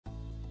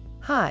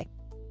Hi!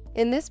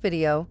 In this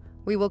video,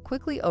 we will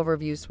quickly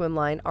overview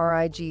Swimline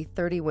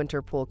RIG30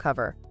 Winter Pool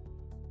cover.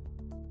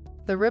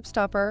 The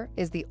Ripstopper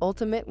is the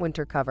ultimate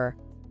winter cover.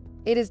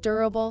 It is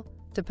durable,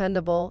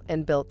 dependable,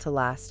 and built to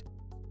last.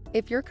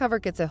 If your cover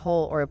gets a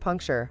hole or a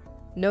puncture,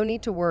 no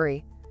need to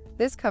worry.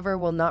 This cover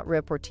will not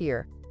rip or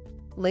tear.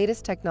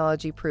 Latest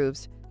technology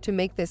proves to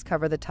make this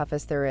cover the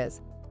toughest there is.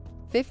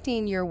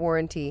 15-year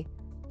warranty,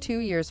 2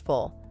 years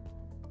full.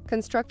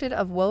 Constructed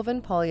of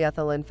woven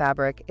polyethylene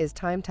fabric, is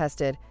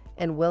time-tested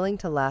and willing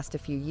to last a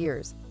few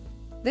years.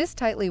 This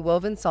tightly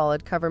woven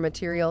solid cover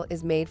material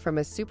is made from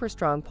a super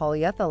strong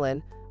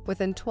polyethylene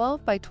within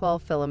 12 by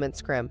 12 filament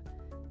scrim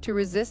to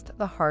resist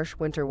the harsh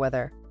winter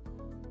weather.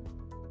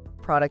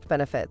 Product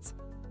benefits: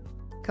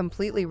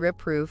 completely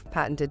rip-proof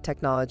patented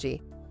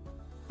technology.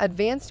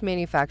 Advanced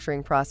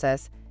manufacturing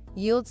process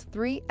yields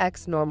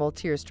 3x normal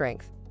tear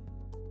strength.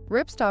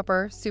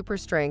 Ripstopper Super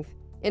Strength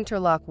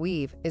Interlock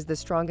Weave is the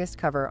strongest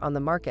cover on the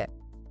market.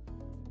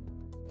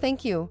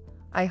 Thank you.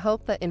 I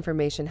hope that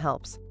information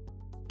helps.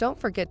 Don't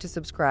forget to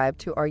subscribe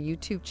to our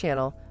YouTube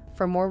channel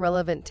for more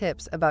relevant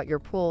tips about your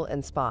pool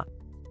and spa.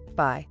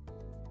 Bye.